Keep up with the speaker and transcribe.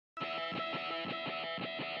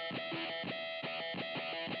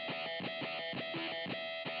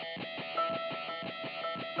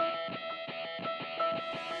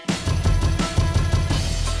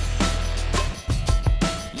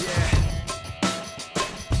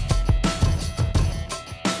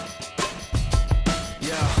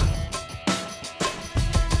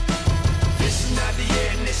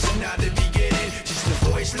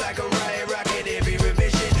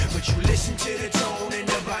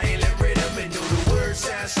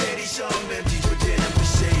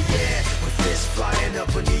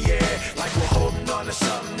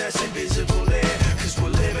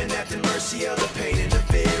see all the pain and the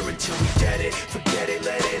fear until we get it, forget it,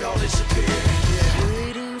 let it all disappear.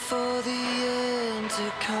 Waiting for the end to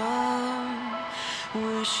come,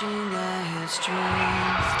 wishing I had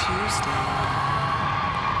strength to stay.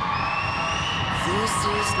 This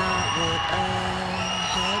is not what I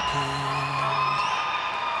had planned.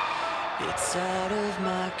 It's out of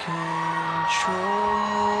my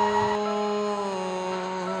control.